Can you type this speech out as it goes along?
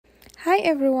Hi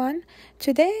everyone!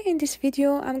 Today in this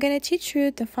video I'm gonna teach you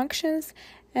the functions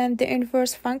and the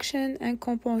inverse function and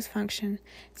compose function.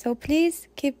 So please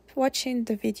keep watching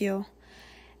the video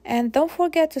and don't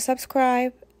forget to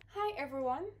subscribe. Hi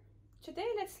everyone! Today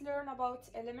let's learn about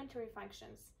elementary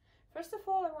functions. First of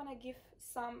all, I want to give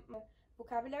some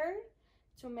vocabulary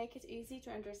to make it easy to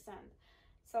understand.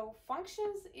 So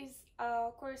functions is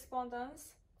a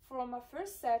correspondence from a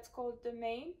first set called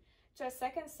domain to a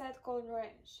second set called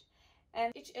range.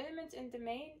 And each element in the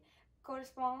domain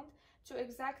corresponds to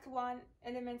exact one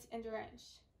element in the range.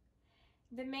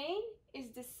 The domain is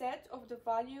the set of the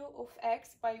value of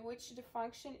x by which the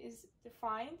function is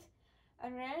defined,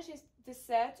 and range is the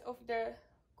set of the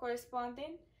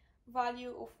corresponding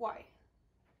value of y.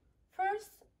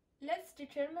 First, let's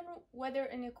determine whether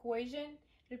an equation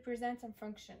represents a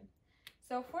function.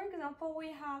 So for example, we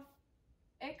have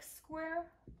x squared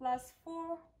plus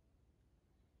 4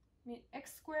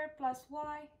 x squared plus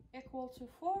y equal to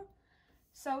 4.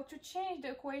 So to change the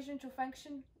equation to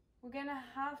function, we're gonna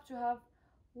have to have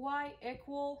y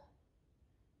equal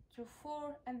to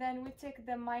 4, and then we take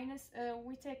the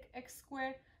we take x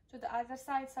squared to the other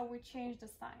side, so we change the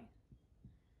sign.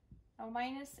 So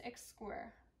minus x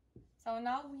squared. So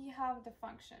now we have the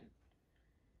function.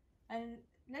 And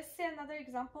let's say another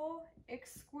example,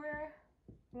 x squared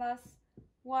plus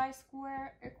y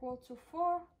squared equal to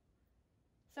 4.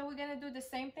 So we're gonna do the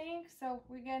same thing. So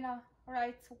we're gonna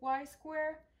write y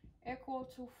squared equal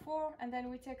to 4, and then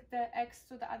we take the x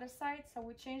to the other side, so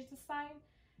we change the sign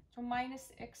to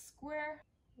minus x squared,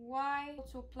 y equal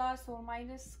to plus or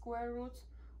minus square root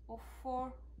of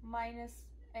 4 minus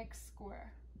x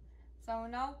squared. So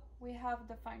now we have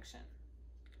the function.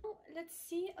 Let's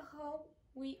see how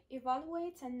we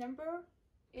evaluate a number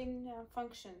in a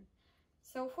function.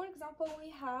 So for example, we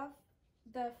have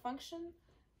the function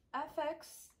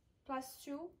fx plus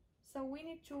 2, so we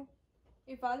need to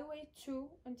evaluate 2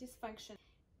 on this function.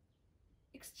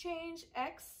 Exchange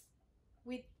x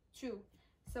with 2,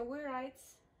 so we write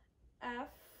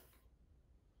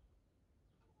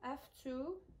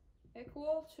f2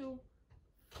 equal to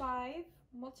 5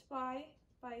 multiplied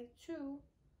by 2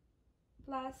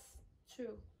 plus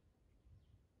 2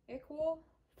 equal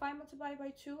 5 multiplied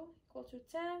by 2 equal to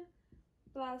 10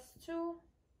 plus 2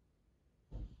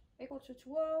 equal to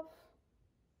 12.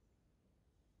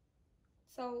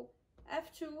 So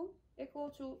f2 equal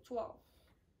to 12.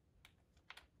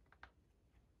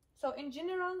 So in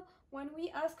general, when we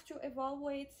ask to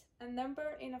evaluate a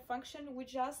number in a function, we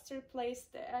just replace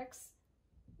the x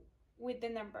with the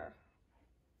number.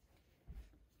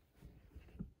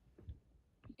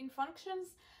 In functions,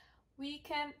 we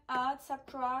can add,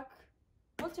 subtract,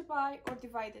 multiply, or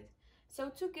divide it. So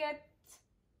to get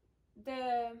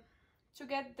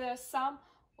the sum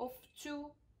of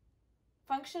two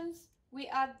functions, we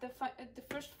add the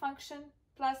first function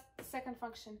plus the second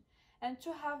function, and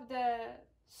to have the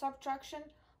subtraction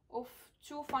of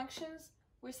two functions,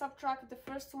 we subtract the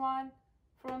first one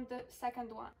from the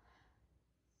second one.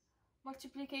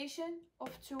 Multiplication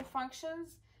of two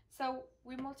functions, so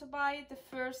we multiply the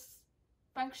first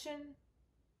function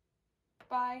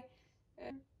by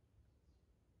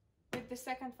with the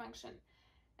second function,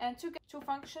 and to get two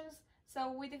functions, so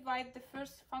we divide the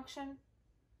first function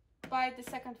by the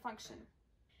second function.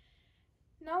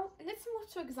 Now let's move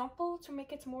to example to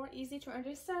make it more easy to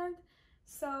understand.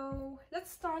 So let's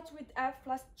start with f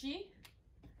plus g.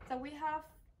 So we have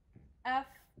f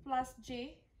plus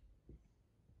g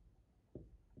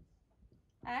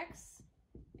x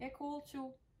equal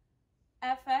to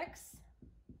fx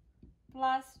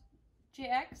plus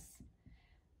gx,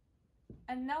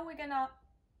 and now we're gonna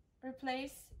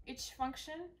replace each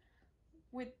function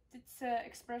with its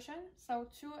expression. So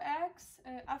 2x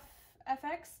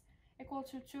fx equal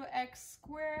to 2x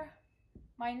squared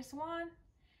minus 1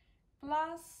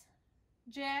 plus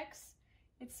gx,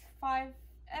 it's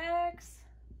 5x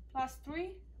plus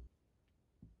 3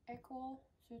 equal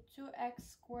to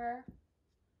 2x squared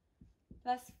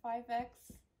plus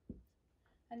 5x,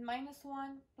 and minus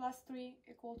 1 plus 3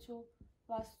 equal to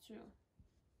plus 2.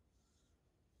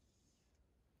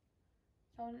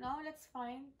 So now let's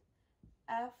find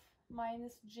f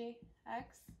minus gx.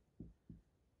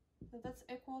 So that's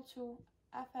equal to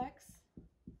fx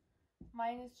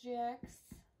minus gx,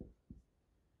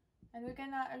 and we're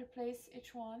gonna replace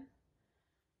each one.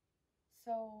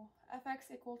 So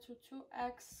fx equal to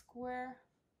 2x squared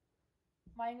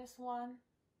minus 1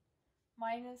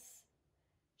 minus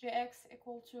gx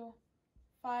equal to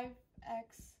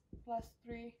 5x plus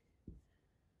 3,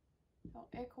 so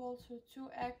equal to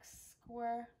 2x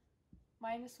squared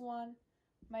minus 1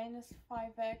 minus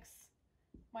 5x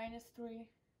minus 3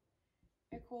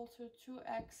 equal to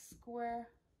 2x squared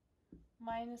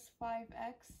minus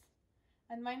 5x,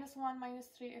 and minus 1 minus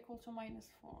 3 equal to minus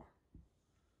 4.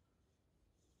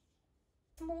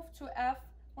 Let's move to f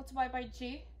multiplied by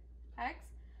g x.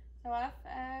 So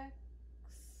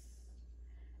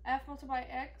f multiplied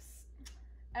x,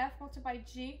 f multiplied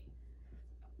g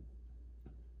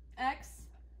x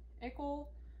equal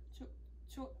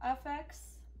to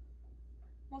fx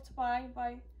multiplied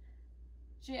by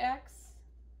gx.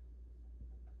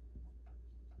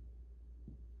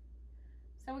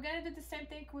 So we're gonna do the same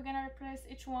thing. We're gonna replace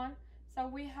each one. So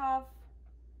we have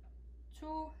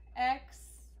 2x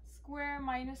squared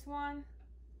minus 1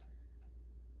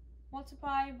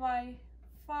 multiplied by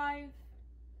 5x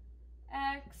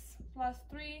plus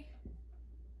 3.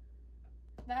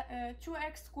 That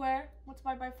 2x squared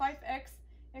multiplied by 5x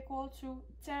equal to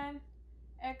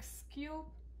 10x cubed.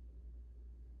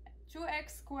 2x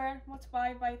squared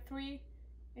multiplied by 3,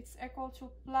 it's equal to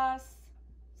plus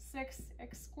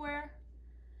 6x squared.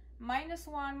 Minus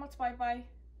 1 multiplied by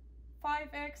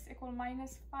 5x equal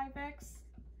minus 5x.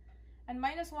 And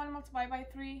minus 1 multiplied by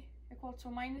 3 equal to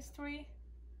minus 3.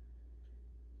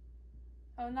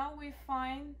 So now we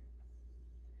find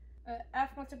f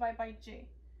multiplied by g.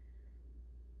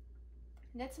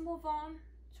 Let's move on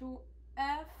to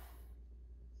f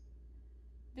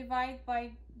divided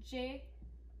by j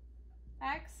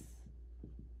x.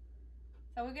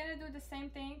 So we're gonna do the same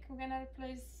thing. We're gonna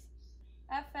replace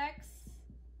fx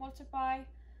multiplied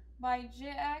by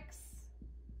jx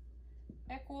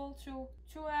equal to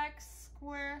 2x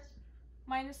squared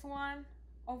minus 1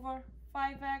 over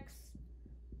 5x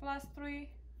plus 3.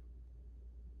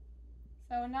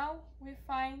 So now we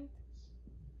find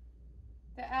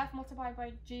the f multiplied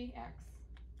by gx.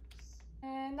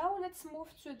 And now let's move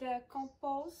to the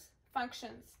compose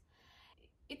functions.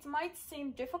 It might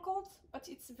seem difficult, but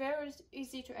it's very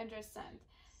easy to understand.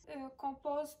 The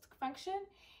composed function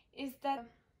is that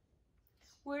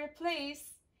we replace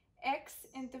x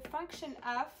in the function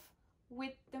f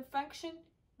with the function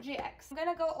gx. I'm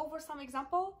gonna go over some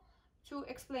example to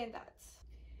explain that.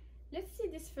 Let's see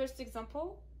this first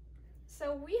example.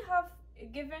 So we have a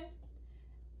given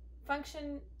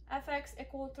function fx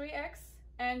equal 3x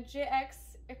and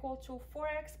jx equal to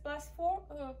 4x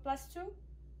plus 2.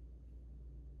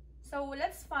 So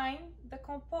let's find the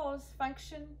composed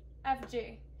function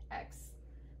fjx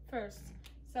first.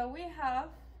 So we have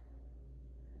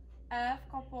f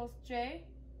composed j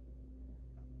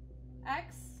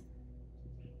x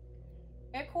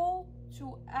equal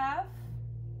to f,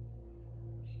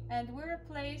 and we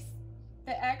replace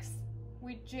the x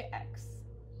with gx.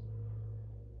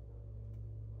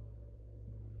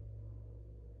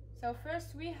 So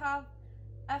first we have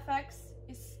fx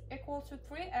is equal to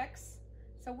 3x,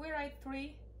 so we write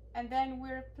 3 and then we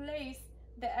replace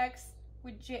the x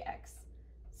with gx.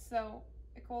 So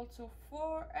equal to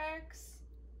 4x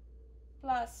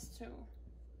plus 2.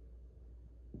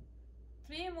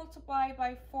 3 multiplied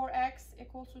by 4x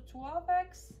equal to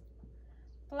 12x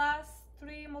plus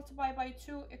 3 multiplied by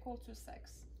 2 equal to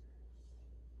 6.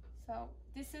 So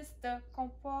this is the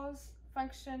composed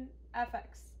function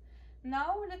fx.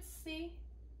 Now let's see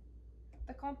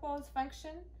the composed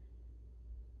function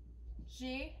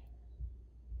g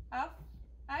f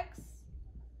x.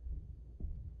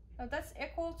 So that's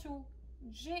equal to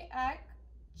g,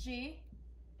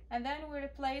 and then we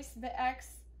replace the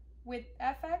x with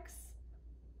fx.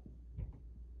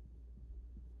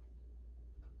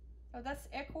 So that's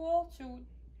equal to,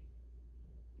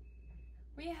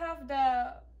 we have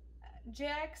the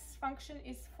gx function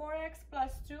is 4x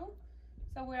plus 2.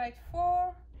 So we write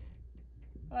 4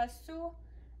 plus 2,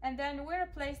 and then we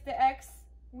replace the x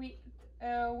with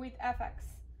fx.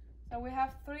 So we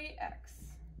have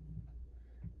 3x.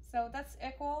 So that's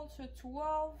equal to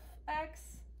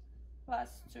 12x plus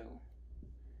 2.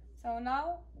 So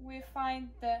now we find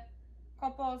the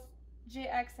composed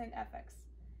gx and fx.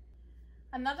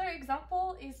 Another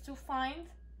example is to find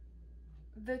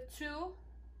the two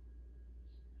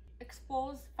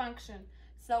exposed function.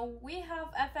 So we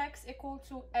have fx equal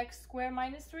to x squared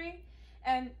minus 3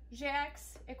 and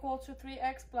gx equal to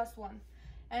 3x plus 1.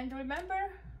 And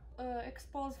remember,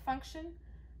 exposed function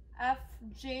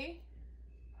fjx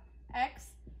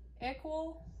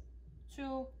equal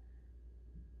to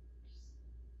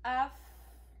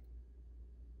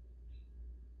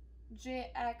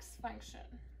fjx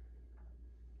function.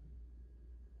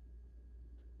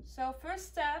 So first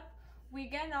step, we're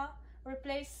gonna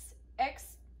replace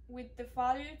x with the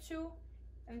value 2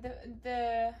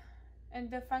 and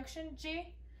the function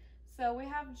g. So we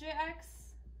have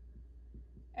gx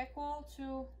equal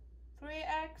to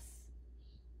 3x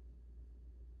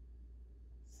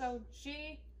So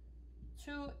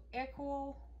G2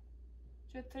 equal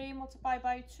to 3 multiplied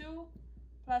by 2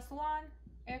 plus 1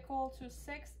 equal to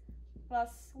 6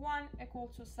 plus 1 equal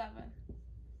to 7.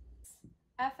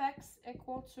 Fx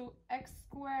equal to x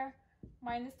squared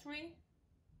minus 3.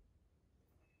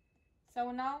 So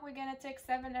now we're gonna take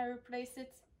 7 and replace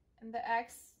it in the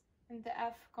x in the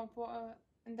f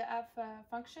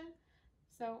function.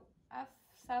 So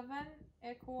f7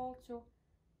 equal to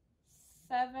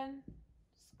 7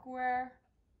 square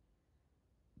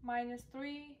minus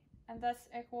 3, and that's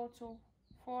equal to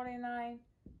 49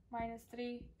 minus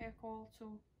 3 equal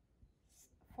to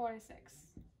 46.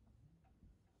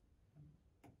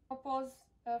 Compose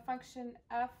function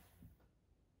f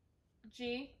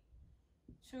g2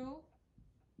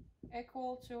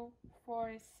 equal to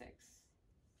 46.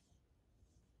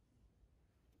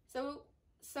 So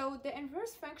the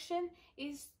inverse function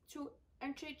is to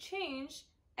interchange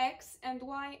x and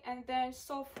y and then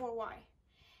solve for y.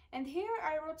 And here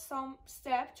I wrote some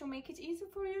steps to make it easy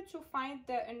for you to find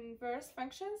the inverse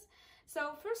functions.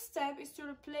 So first step is to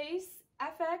replace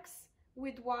fx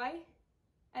with y,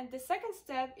 and the second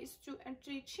step is to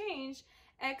interchange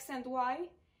x and y,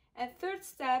 and third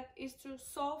step is to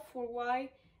solve for y,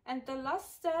 and the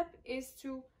last step is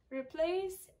to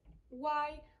replace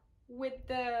y with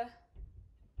the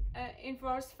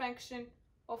inverse function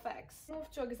of x.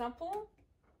 Move to example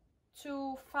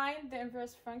to find the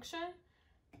inverse function.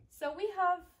 So we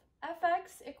have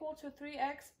fx equal to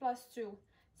 3x plus 2.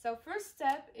 So first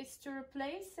step is to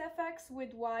replace fx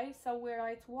with y. So we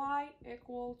write y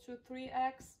equal to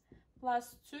 3x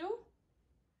plus 2.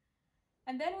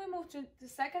 And then we move to the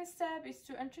second step is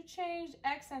to interchange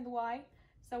x and y.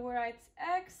 So we write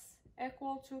x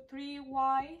equal to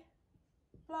 3y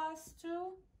plus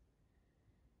 2.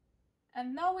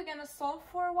 And now we're gonna solve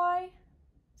for y.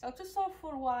 So to solve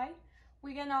for y,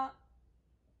 we're gonna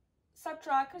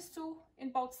subtract this 2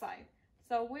 in both sides.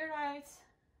 So we write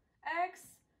x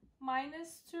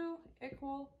minus 2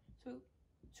 equal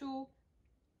to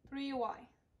 3y.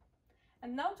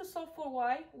 And now to solve for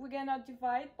y, we're gonna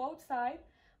divide both sides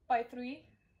by 3.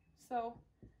 So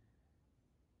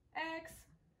x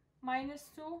minus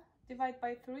 2 divided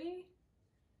by 3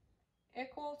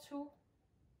 equal to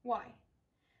y.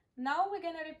 Now we're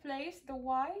gonna replace the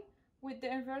y with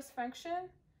the inverse function.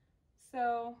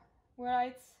 So we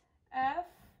write f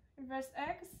inverse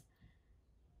x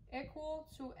equal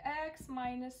to x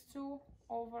minus 2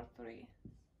 over 3.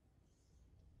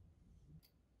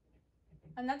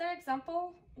 Another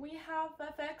example, we have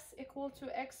fx equal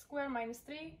to x squared minus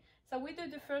 3. So we do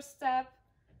the first step.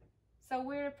 So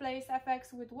we replace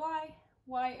fx with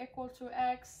y equal to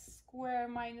x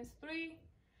squared minus 3.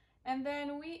 And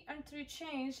then we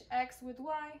interchange x with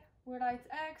y. We write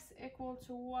x equal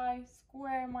to y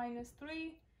squared minus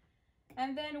 3.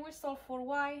 And then we solve for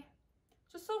y.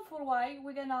 To solve for y,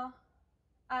 we're gonna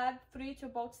add 3 to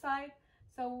both sides.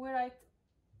 So we write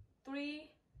 3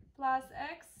 plus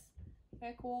x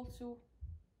equal to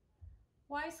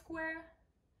y squared.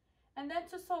 And then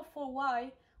to solve for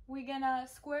y, we're gonna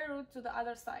square root to the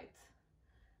other side.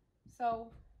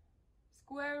 So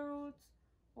square root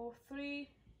of 3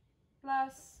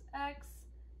 plus x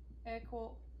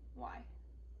equal y.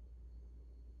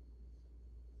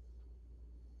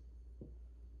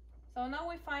 So now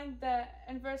we find the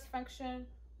inverse function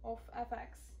of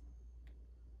fx.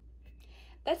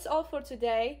 That's all for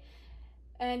today.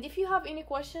 And if you have any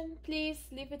question, please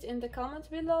leave it in the comments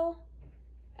below.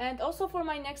 And also for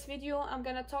my next video, I'm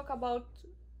gonna talk about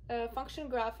function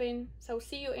graphing. So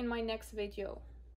see you in my next video.